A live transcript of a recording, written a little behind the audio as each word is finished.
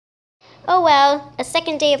Oh well, a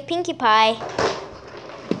second day of Pinkie Pie.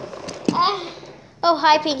 Oh,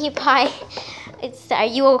 hi Pinkie Pie. Are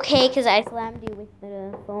you okay? Because I slammed you with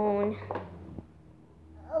the phone.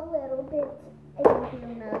 A little bit. I don't feel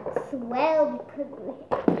not well because.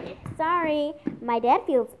 Sorry, my dad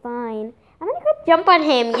feels fine. I'm gonna go jump on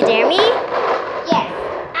him. You dare me? Yes,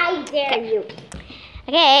 I dare you.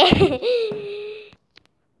 Okay.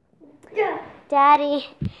 Daddy,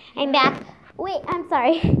 I'm back. Wait, I'm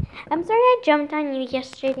sorry. I'm sorry I jumped on you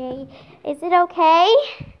yesterday. Is it okay?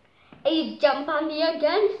 You jump on me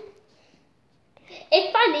again?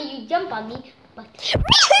 It's funny you jump on me, but I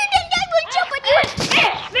will jump on you.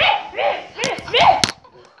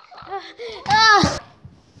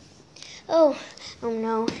 Oh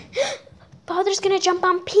no. Father's gonna jump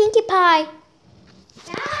on Pinkie Pie.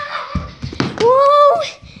 Whoa!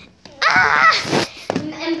 Ah!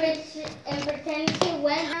 And pretend she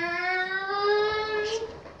went.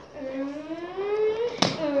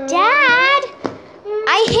 Dad,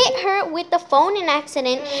 I hit her with the phone in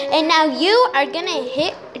accident, and now you are gonna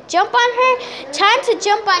jump on her. Time to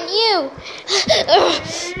jump on you.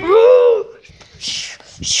 Oh, shoot.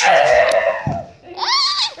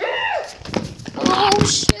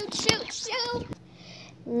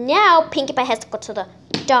 Now Pinkie Pie has to go to the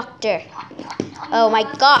doctor. Oh my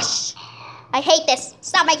gosh. I hate this.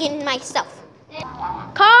 Stop making myself.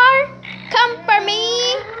 Car, come for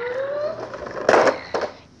me.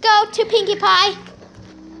 Go to Pinkie Pie.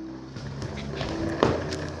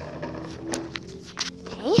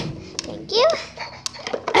 Okay, thank you.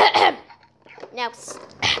 Now,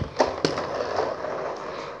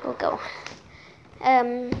 we'll go.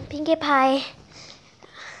 Pinkie Pie.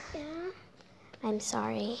 Yeah. I'm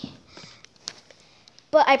sorry.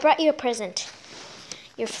 But I brought you a present.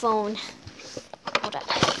 Your phone. Hold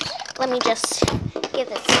up. Let me just give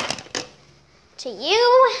this to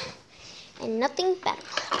you. And nothing bad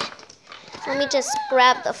will happen. Let me just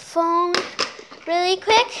grab the phone really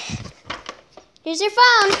quick. Here's your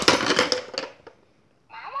phone.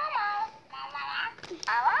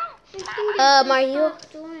 Are you?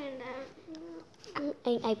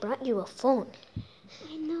 I brought you a phone.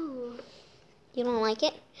 I know. You don't like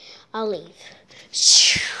it? I'll leave.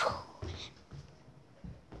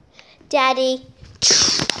 Daddy.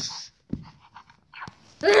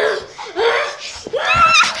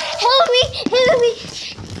 Help me.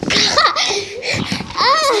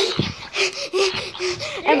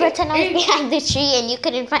 And pretend I was behind the tree and you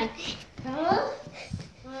couldn't find me.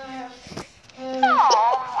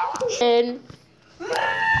 And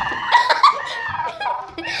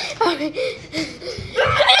okay,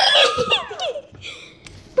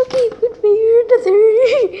 put me here to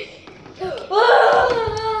 30.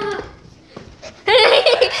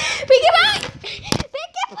 Pinkie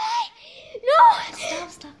Pie! No!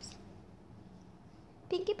 Stop.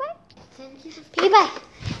 Pinkie Pie? Pinkie Pie.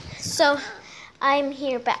 So, I'm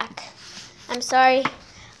here back. I'm sorry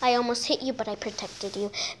I almost hit you, but I protected you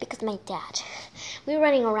because my dad. We were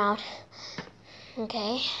running around.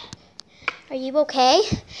 Okay? Are you okay?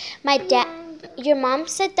 My dad, your mom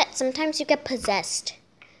said that sometimes you get possessed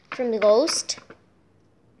from the ghost.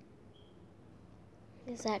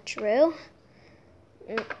 Is that true?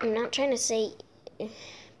 I'm not trying to say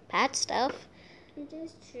bad stuff. It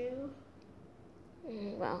is true.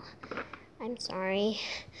 Well, I'm sorry.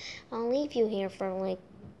 I'll leave you here for like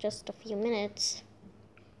just a few minutes.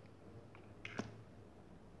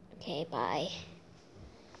 Okay, bye.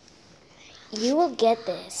 You will get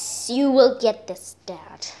this. You will get this,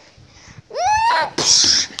 Dad.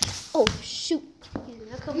 Oh, shoot.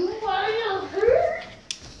 You wanna hurt?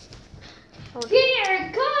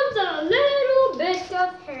 Here comes a little bit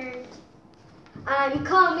of hurt. I'm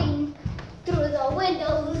coming through the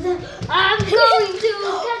windows. I'm going to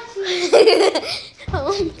catch you.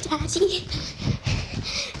 Oh, Daddy.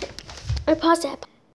 Or pause that.